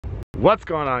What's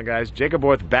going on, guys? Jacob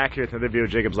Worth back here with another video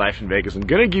of Jacob's Life in Vegas. I'm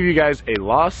going to give you guys a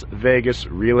Las Vegas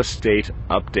real estate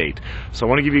update. So I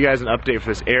want to give you guys an update for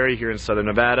this area here in Southern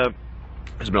Nevada.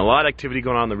 There's been a lot of activity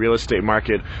going on in the real estate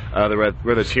market,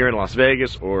 whether it's here in Las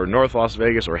Vegas or North Las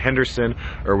Vegas or Henderson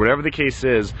or whatever the case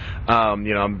is.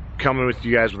 I'm coming with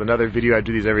you guys with another video. I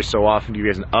do these every so often to give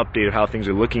you guys an update of how things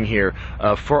are looking here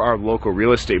for our local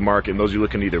real estate market, and those of you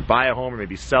looking to either buy a home or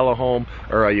maybe sell a home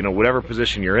or whatever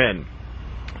position you're in.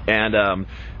 And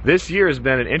this year has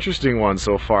been an interesting one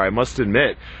so far, I must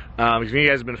admit. Because you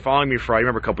guys have been following me for, I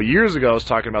remember a couple years ago I was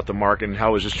talking about the market and how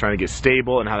it was just trying to get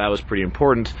stable and how that was pretty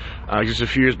important. Just a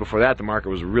few years before that, the market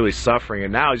was really suffering,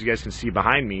 and now, as you guys can see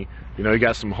behind me, you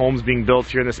got some homes being built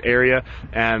here in this area,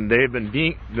 and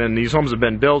these homes have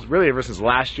been built really ever since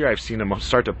last year. I've seen them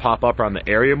start to pop up around the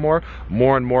area more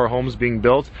and more homes being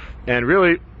built, and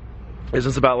really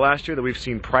since about last year that we've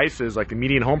seen prices, like the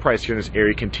median home price here in this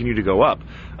area, continue to go up.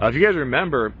 If you guys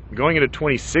remember, going into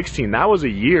 2016, that was a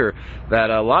year that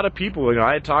a lot of people,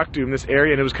 I had talked to in this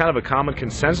area, and it was kind of a common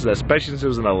consensus, especially since it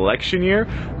was an election year,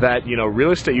 that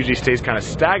real estate usually stays kind of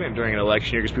stagnant during an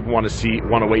election year because people want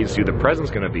to wait and see who the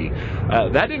president's going to be.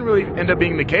 That didn't really end up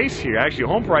being the case here. Actually,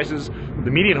 home prices,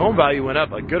 the median home value went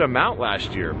up a good amount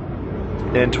last year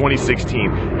in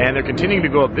 2016, and they're continuing to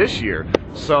go up this year.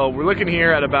 So we're looking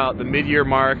here at about the mid-year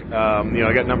mark.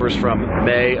 I got numbers from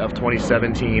May of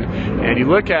 2017, and you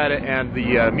look at it, and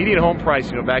the median home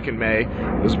price, back in May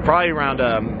was probably around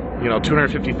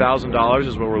 $250,000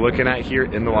 is what we're looking at here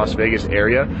in the Las Vegas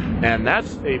area, and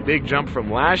that's a big jump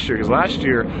from last year, because last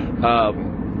year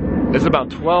it's about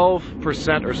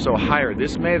 12% or so higher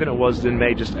this May than it was in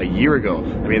May just a year ago.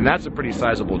 I mean, that's a pretty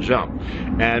sizable jump.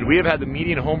 And we have had the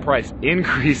median home price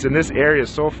increase in this area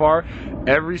so far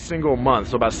every single month.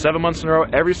 So about 7 months in a row,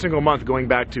 every single month going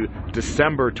back to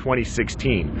December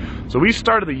 2016. So we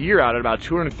started the year out at about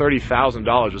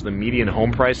 $230,000 was the median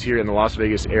home price here in the Las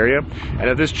Vegas area. And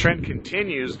if this trend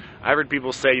continues, I've heard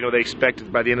people say, they expect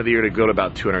it by the end of the year to go to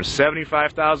about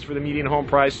 $275,000 for the median home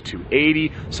price,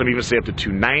 $280,000, some even say up to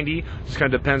 $290,000. Just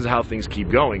kind of depends on how things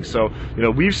keep going. So,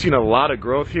 we've seen a lot of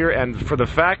growth here, and for the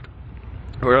fact,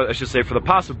 or I should say for the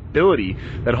possibility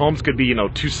that homes could be,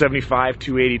 $275,000,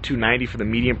 $280,000, $290,000 for the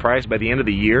median price by the end of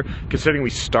the year, considering we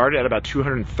started at about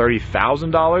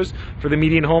 $230,000 for the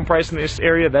median home price in this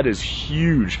area, that is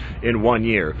huge in 1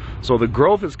 year. So the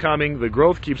growth is coming, the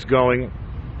growth keeps going,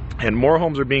 and more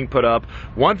homes are being put up.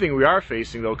 One thing we are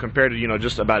facing, though, compared to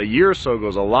just about a year or so ago,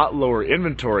 is a lot lower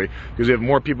inventory because we have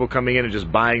more people coming in and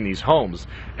just buying these homes.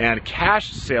 And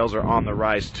cash sales are on the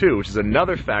rise too, which is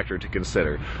another factor to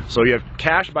consider. So you have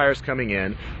cash buyers coming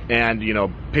in and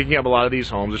picking up a lot of these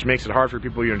homes, which makes it hard for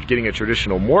people getting a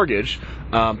traditional mortgage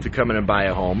to come in and buy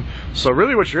a home. So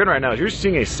really, what you're in right now is you're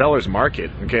seeing a seller's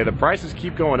market. Okay, the prices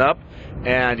keep going up.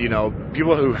 And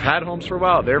people who had homes for a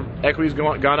while, their equity's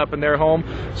gone up in their home.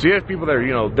 So you have people that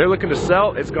are they're looking to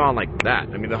sell. It's gone like that.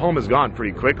 I mean, the home is gone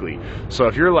pretty quickly. So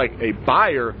if you're like a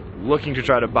buyer looking to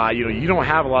try to buy, you don't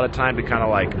have a lot of time to kind of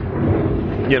like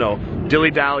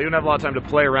dilly-dally. You don't have a lot of time to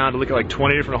play around to look at like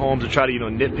 20 different homes and try to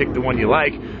nitpick the one you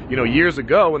like. Years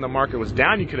ago when the market was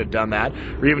down, you could have done that,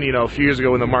 or even a few years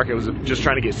ago when the market was just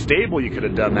trying to get stable, you could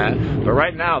have done that. But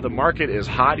right now the market is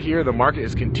hot here. The market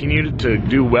has continued to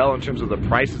do well in terms of the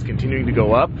prices continuing to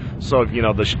go up. So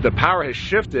the power has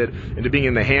shifted into being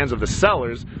in the hands of the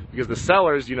sellers, because the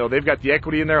sellers, they've got the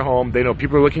equity in their home. They know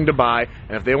people are looking to buy,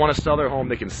 and if they want to sell their home,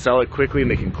 they can sell it quickly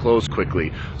and they can close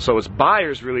quickly. So it's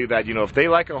buyers really that if they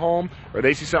like a home or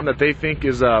they see something that they think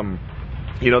is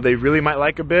they really might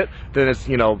like a bit, then it's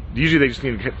usually they just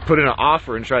need to put in an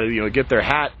offer and try to get their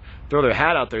hat, throw their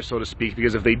hat out there, so to speak,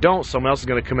 because if they don't, someone else is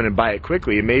going to come in and buy it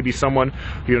quickly. It may be someone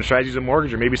who tries to use a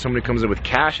mortgage, or maybe somebody comes in with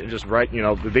cash and just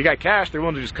if they got cash, they're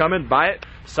willing to just come in, buy it.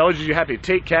 Sellers usually happy to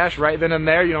take cash right then and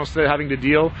there, instead of having to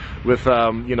deal with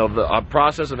the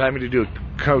process of having to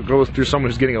go through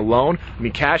someone who's getting a loan. I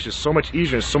mean, cash is so much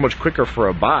easier and so much quicker for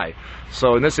a buy.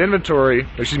 So in this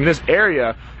this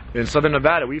area in Southern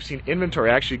Nevada, we've seen inventory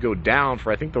actually go down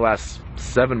for I think the last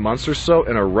 7 months or so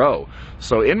in a row.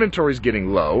 So inventory is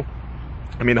getting low.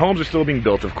 I mean, homes are still being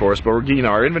built, of course, but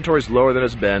our inventory is lower than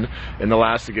it's been in the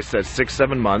last, like I said,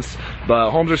 6-7 months.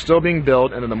 But homes are still being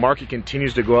built, and then the market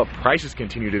continues to go up, prices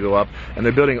continue to go up, and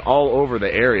they're building all over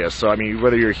the area. So, I mean,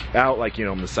 whether you're out,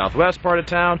 in the southwest part of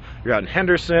town, you're out in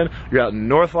Henderson, you're out in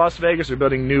North Las Vegas, they're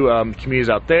building new communities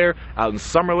out there. Out in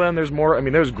Summerlin, there's more. I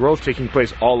mean, there's growth taking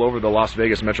place all over the Las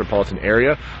Vegas metropolitan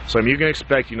area. So, I mean, you can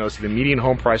expect, to see the median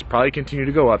home price probably continue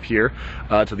to go up here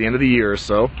to the end of the year or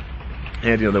so.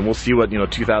 And then we'll see what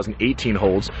 2018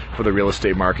 holds for the real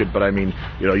estate market. But I mean,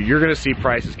 you're going to see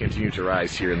prices continue to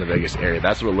rise here in the Vegas area.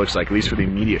 That's what it looks like, at least for the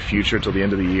immediate future till the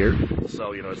end of the year.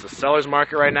 So it's a seller's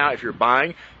market right now. If you're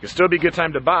buying, it can still be a good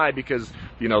time to buy because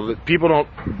the people don't,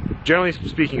 generally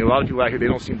speaking, a lot of people out here, they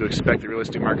don't seem to expect the real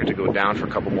estate market to go down for a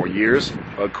couple more years.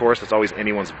 Of course, that's always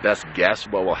anyone's best guess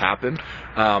what will happen.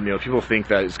 People think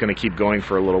that it's going to keep going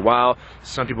for a little while.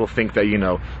 Some people think that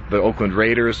the Oakland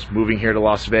Raiders moving here to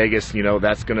Las Vegas,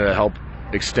 that's going to help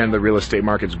extend the real estate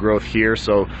market's growth here.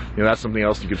 So that's something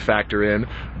else you could factor in.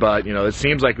 But it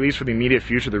seems like, at least for the immediate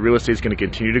future, the real estate is going to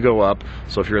continue to go up.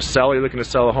 So if you're a seller, you're looking to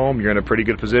sell a home, you're in a pretty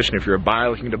good position. If you're a buyer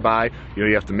looking to buy,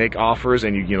 you have to make offers,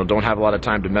 and you don't have a lot of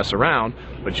time to mess around.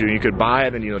 But you could buy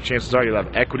it, and chances are you'll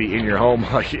have equity in your home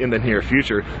like in the near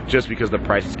future, just because the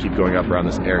prices keep going up around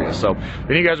this area. So if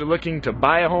you guys are looking to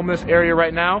buy a home in this area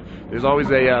right now, there's always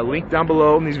a link down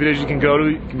below in these videos you can go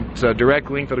to. It's a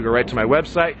direct link that'll go right to my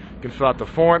website. You can fill out the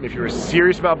form. If you're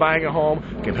serious about buying a home,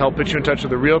 it can help put you in touch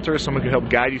with a realtor. Someone can help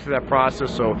guide you through that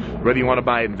process. So whether you want to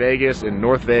buy in Vegas, in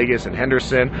North Vegas, in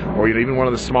Henderson, or even one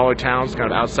of the smaller towns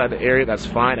kind of outside the area, that's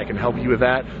fine. I can help you with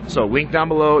that. So link down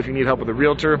below if you need help with a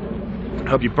realtor,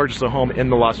 help you purchase a home in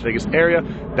the Las Vegas area.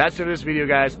 That's it for this video,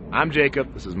 guys. I'm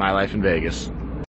Jacob. This is My Life in Vegas.